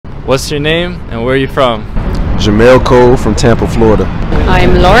What's your name and where are you from? Jamel Cole from Tampa, Florida.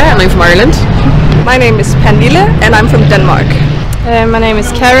 I'm Laura and I'm from Ireland. My name is Pernille and I'm from Denmark. My name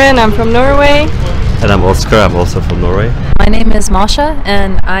is Karen, I'm from Norway. And I'm Oscar, I'm also from Norway. My name is Masha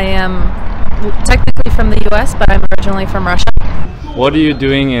and I am technically from the US, but I'm originally from Russia. What are you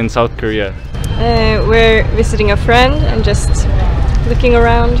doing in South Korea? We're visiting a friend and just looking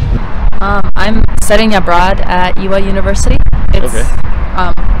around. I'm studying abroad at Itaewon University. It's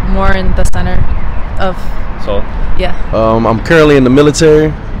more in the center of Seoul. Yeah. I'm currently in the military,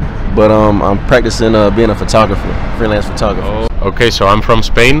 but I'm practicing being a photographer, freelance photographer. Okay, so I'm from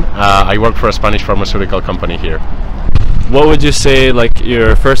Spain. I work for a Spanish pharmaceutical company here. What would you say like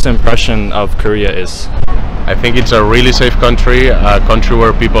your first impression of Korea is? I think it's a really safe country, a country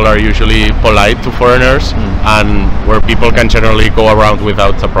where people are usually polite to foreigners and where people can generally go around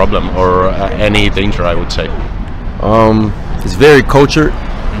without a problem or any danger, I would say. It's very cultured.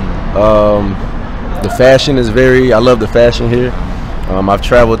 The fashion is I love the fashion here. I've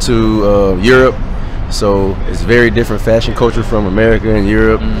traveled to Europe, so it's very different fashion culture from America and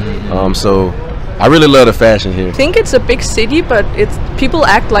Europe. So I really love the fashion here. I think it's a big city, but people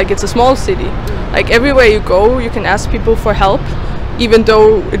act like it's a small city. Like everywhere you go, you can ask people for help, even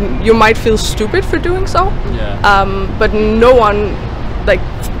though you might feel stupid for doing so. Yeah. But no one like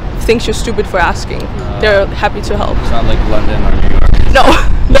thinks you're stupid for asking. They're happy to help. It's not like London or New York. No.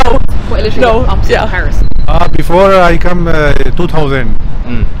 Quite literally opposite of Paris. Before I come 2000,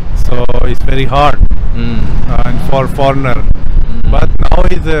 so it's very hard and for foreigner. But now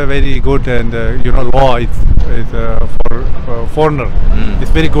it's very good, and law is for foreigner.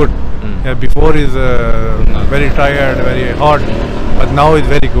 It's very good. Before is very tired, very hard, but now it's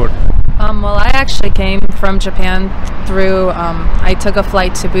very good. Well, I actually came from Japan through, I took a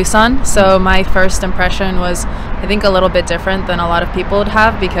flight to Busan, so my first impression was, I think, a little bit different than a lot of people would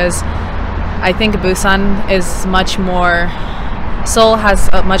have, because I think Busan is much more, Seoul has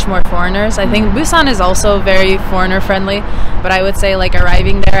much more foreigners. I think Busan is also very foreigner friendly, but I would say like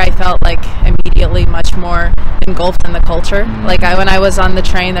arriving there, I felt like immediately much more engulfed in the culture. Like when I was on the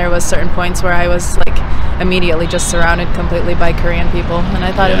train, there was certain points where I was like immediately just surrounded completely by Korean people, and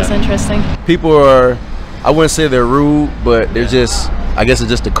I thought it was interesting. People are, I wouldn't say they're rude, but they're just, I guess it's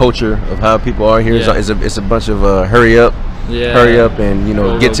just the culture of how people are here. It's a bunch of hurry up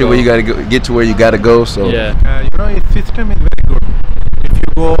and get to where you gotta go, get to where you gotta go. So its system is very good. If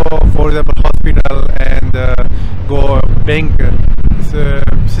you go, for example, hospital and go bank,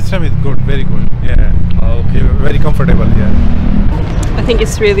 system is good, very good. Very comfortable. I think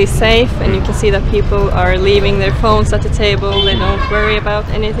it's really safe, and you can see that people are leaving their phones at the table. They don't worry about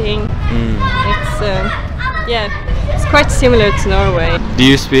anything. It's quite similar to Norway. Do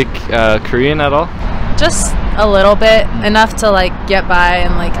you speak Korean at all? Just a little bit, enough to like get by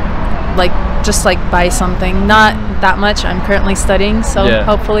and like just like buy something. Not that much. I'm currently studying, so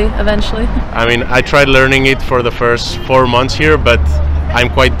hopefully eventually. I mean, I tried learning it for the first 4 months here, but I'm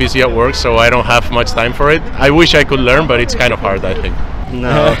quite busy at work, so I don't have much time for it. I wish I could learn, but it's kind of hard, I think.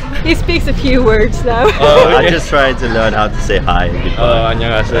 No. He speaks a few words now. I just tried to learn how to say hi and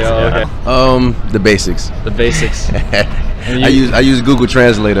goodbye. The basics. The basics. I use Google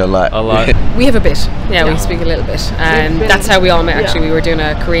Translator a lot. We have a bit. We speak a little bit. That's how we all met, actually. We were doing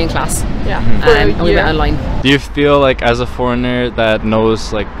a Korean class. And we met online. Do you feel like as a foreigner that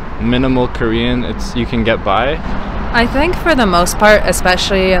knows like minimal Korean, you can get by? I think for the most part,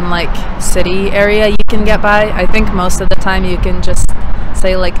 especially in like city area, you can get by. I think most of the time you can just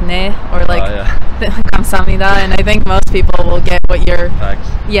say like ne or like kamsamnida, and I think most people will get what you're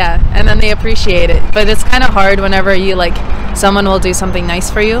and then they appreciate it. But it's kind of hard whenever you like someone will do something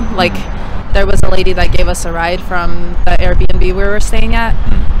nice for you. Like there was a lady that gave us a ride from the Airbnb we were staying at,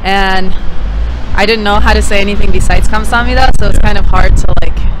 and I didn't know how to say anything besides kamsamnida, so it's kind of hard to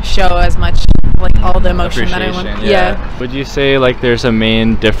like show as much like all the emotion that I want. Would you say like there's a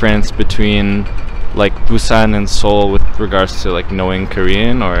main difference between like Busan and Seoul with regards to like knowing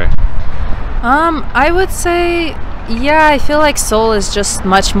Korean, or? I would say I feel like Seoul is just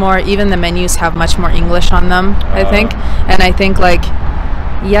much more, even the menus have much more English on them, I think. And I think like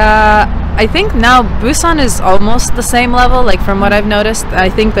I think now Busan is almost the same level, like from what I've noticed. I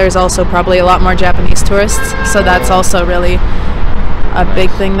think there's also probably a lot more Japanese tourists, so that's also really a big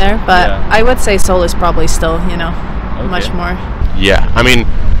thing there. But I would say Seoul is probably still, much more. I mean,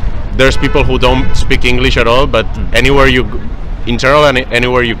 there's people who don't speak English at all, but anywhere you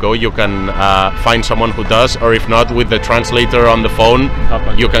anywhere you go, you can find someone who does, or if not, with the translator on the phone,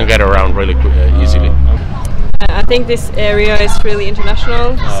 you can get around really easily. I think this area is really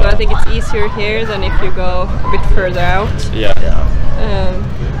international, so I think it's easier here than if you go a bit further out.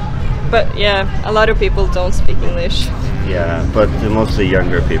 but yeah, a lot of people don't speak English. Yeah, but mostly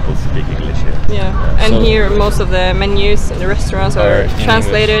younger people speak English here. Yeah, and So here most of the menus in the restaurants are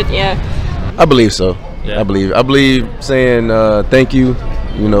translated. Yeah, I believe so. Yeah. I believe saying thank you,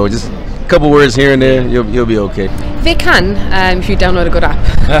 you know, just a couple words here and there, you'll be okay. They can, if you download a good app.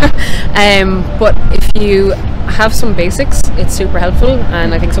 But if you have some basics, it's super helpful,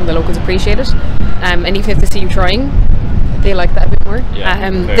 and I think some of the locals appreciate it. And even if they see you trying, they like that a bit more. Yeah,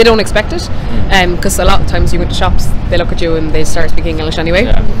 they don't expect it, because a lot of times you go to shops, they look at you and they start speaking English anyway.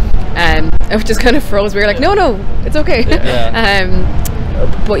 Which just kind of froze. We're like, no, it's okay.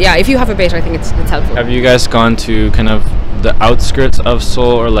 But yeah, if you have a bit, I think it's helpful. Have you guys gone to kind of the outskirts of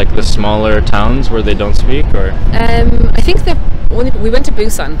Seoul or like the smaller towns where they don't speak, or? I think we went to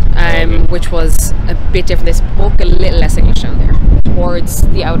Busan, which was a bit different. They spoke a little less English down there. Towards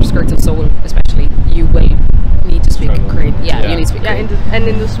the outskirts of Seoul, especially, you will need to speak Korean. Yeah, you need to speak Korean. And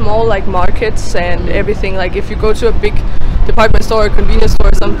in the small like markets and everything, like if you go to a big department store or convenience store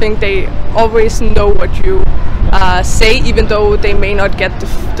or something, they always know what you say, even though they may not get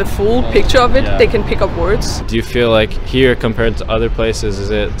the full picture of it. They can pick up words. Do you feel like here compared to other places, is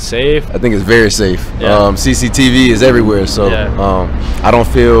it safe? I think it's very safe. CCTV is everywhere, so I don't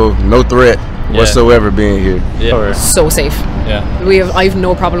feel no threat whatsoever being here. So safe. I have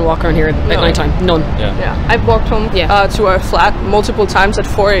no problem walking around here at night time. None. I've walked home to our flat multiple times at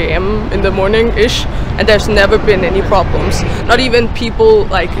 4 a.m. in the morning ish, and there's never been any problems. Not even people,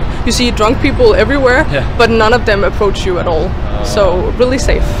 like you see drunk people everywhere, but none of them approach you at all. So really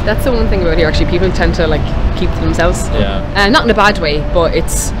safe. That's the one thing about here. Actually, people tend to like keep to themselves. Not in a bad way, but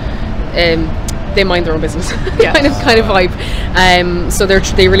it's they mind their own business. kind of vibe. So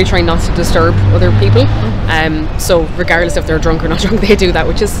they really try not to disturb other people. So regardless if they're drunk or not drunk, they do that,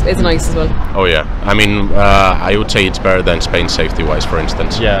 which is nice as well. Oh yeah, I mean, I would say it's better than Spain safety-wise, for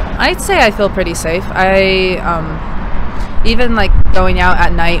instance. I'd say I feel pretty safe. Even like going out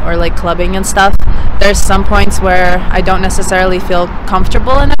at night or like clubbing and stuff, there's some points where I don't necessarily feel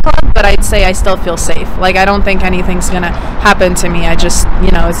comfortable in a club, but I'd say I still feel safe. Like I don't think anything's gonna happen to me. I just,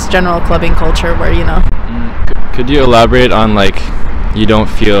 it's general clubbing culture where, Could you elaborate on like you don't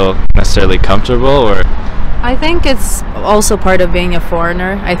feel necessarily comfortable, or? I think it's also part of being a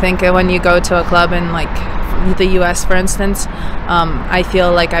foreigner. I think when you go to a club in like the US, for instance, I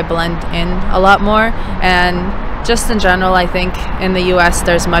feel like I blend in a lot more, and just in general, I think in the US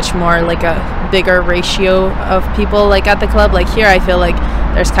there's much more like a bigger ratio of people like at the club. Like here I feel like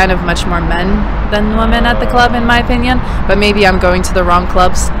there's kind of much more men than women at the club, in my opinion, but maybe I'm going to the wrong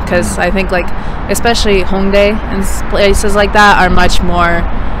clubs, because I think like especially Hongdae and places like that are much more,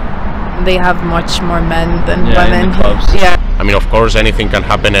 they have much more men than women. In the clubs. I mean, of course anything can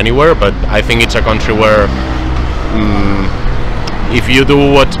happen anywhere, but I think it's a country where if you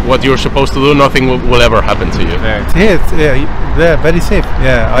do what you're supposed to do, nothing will ever happen to you. Yes, they're very safe.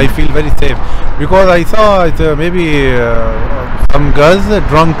 I feel very safe, because I saw maybe some girls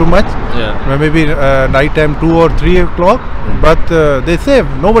drunk too much. Maybe night time 2 or 3 o'clock, but they safe.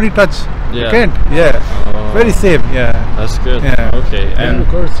 Nobody touch. You can't. Very safe. That's good. Okay. And of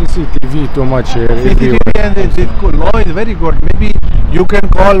course CCTV too much here. CCTV and the law is very good. Maybe you can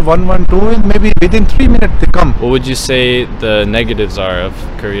call 112, maybe within 3 minutes they come. What would you say the negatives are of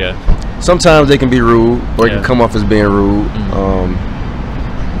Korea? Sometimes they can be rude, or it can come off as being rude.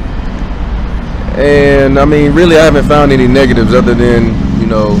 And I mean, really, I haven't found any negatives other than,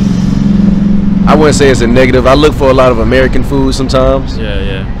 I wouldn't say it's a negative. I look for a lot of American food sometimes.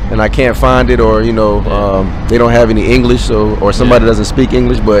 And I can't find it, or they don't have any English, or somebody doesn't speak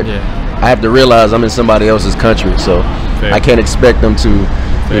English. But I have to realize I'm in somebody else's country, so I can't expect them to,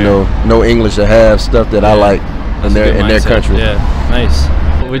 know English or have stuff that I like in their country. Nice.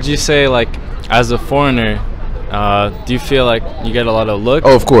 Would you say, like, as a foreigner, do you feel like you get a lot of looks?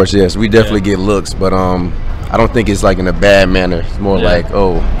 Oh, of course, yes. We definitely get looks, but I don't think it's like in a bad manner. It's more like,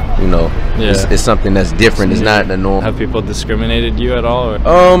 it's something that's different. It's not the norm. Have people discriminated you at all? Or?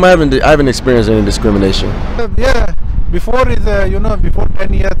 I haven't experienced any discrimination. Before is before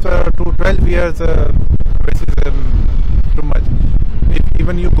 10 years to 12 years, racism too much.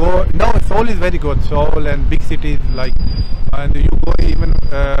 Even you go now, Seoul is very good. Seoul and big cities and you go even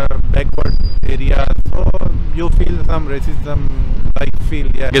backward areas, so you feel some racism.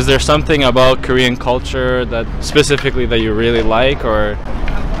 Is there something about Korean culture that specifically that you really like, or?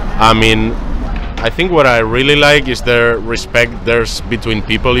 I mean, I think what I really like is the respect there's between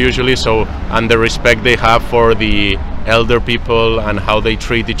people usually, and the respect they have for the elder people and how they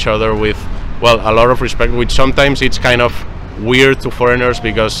treat each other with, a lot of respect, which sometimes it's kind of weird to foreigners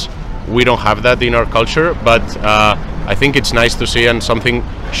because we don't have that in our culture, but I think it's nice to see, and something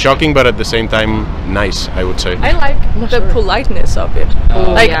shocking, but at the same time nice, I would say. I like the politeness of it.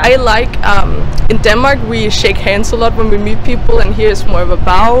 I like in Denmark we shake hands a lot when we meet people, and here it's more of a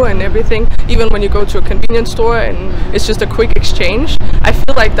bow and everything. Even when you go to a convenience store and it's just a quick exchange, I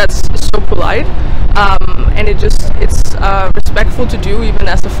feel like that's so polite, and it's respectful to do even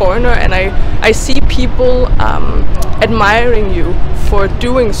as a foreigner. And I see people admiring you for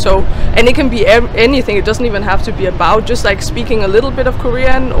doing so, and it can be anything. It doesn't even have to be about just like speaking a little bit of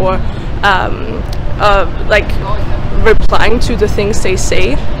Korean, or like replying to the things they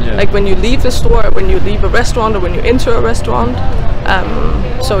say, like when you leave the store, when you leave a restaurant, or when you enter a restaurant.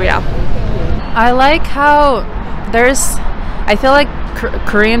 So yeah, I like how I feel like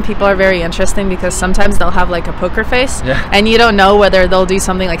Korean people are very interesting, because sometimes they'll have like a poker face, and you don't know whether they'll do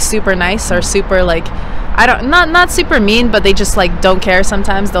something like super nice or super like, not super mean, but they just like don't care.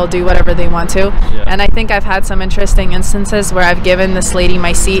 Sometimes they'll do whatever they want to. And I think I've had some interesting instances where I've given this lady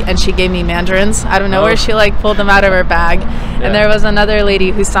my seat and she gave me mandarins out of nowhere. She like pulled them out of her bag. And there was another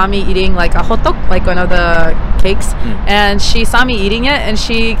lady who saw me eating like a hotdog, like one of the cakes, and she saw me eating it and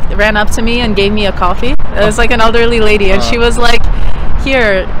she ran up to me and gave me a coffee. It was like an elderly lady, and she was like,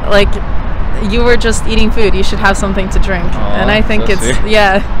 here, like, you were just eating food, you should have something to drink. And I think it's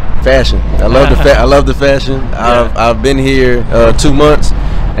fashion. I love the fashion. I've been here 2 months,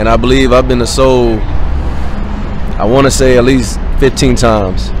 and I believe I've been to Seoul, I want to say at least 15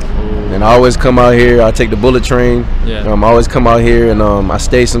 times. And I always come out here. I take the bullet train. I always come out here, and I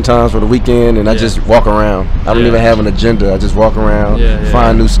stay sometimes for the weekend, and I just walk around. I don't even have an agenda. I just walk around,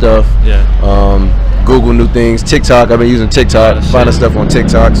 find new stuff, Google new things. TikTok, I've been using TikTok, finding stuff on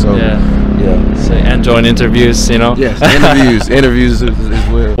TikTok. So and join interviews, you know. Yes, interviews as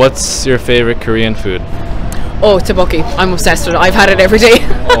well. What's your favorite Korean food? Oh, tteokbokki. I'm obsessed with it. I've had it every day.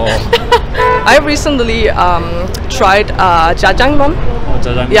 I recently tried jjajangmyeon.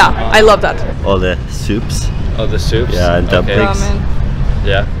 Jjajangmyeon. Yeah, I love that. All the soups. Oh, the soups. Yeah, and dumplings.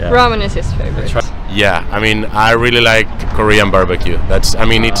 Ramen. Ramen is his favorite. Yeah, I mean, I really like Korean barbecue. It's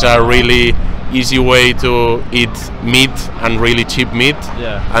a really easy way to eat meat, and really cheap meat.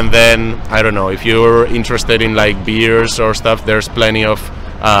 And then, I don't know, if you're interested in like beers or stuff, there's plenty of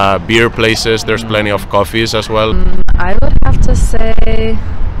beer places, there's plenty of coffees as well. I would have to say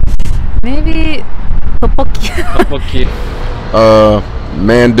maybe tteokbokki.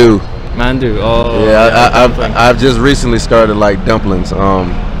 Mandu. Oh yeah, I've just recently started like dumplings.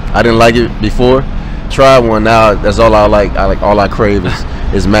 I didn't like it before. Tried one, now that's all I like. All I crave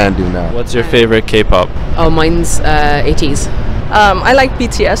is mandu now. What's your favorite K-pop? Oh, mine's 80s. I like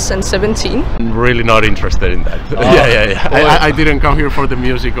BTS and 17. I'm really not interested in that. I didn't come here for the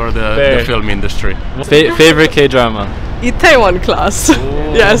music or the film industry. Favorite K-drama? Itaewon Class.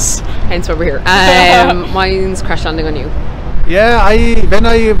 Yes. Hence why we're here. Mine's Crash Landing on You. Yeah, when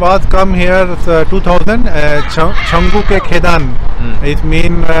I was come here 2000, Cheongguke Kedan. It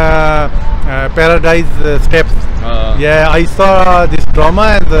means paradise steps. Yeah, I saw this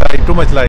drama and I too much like.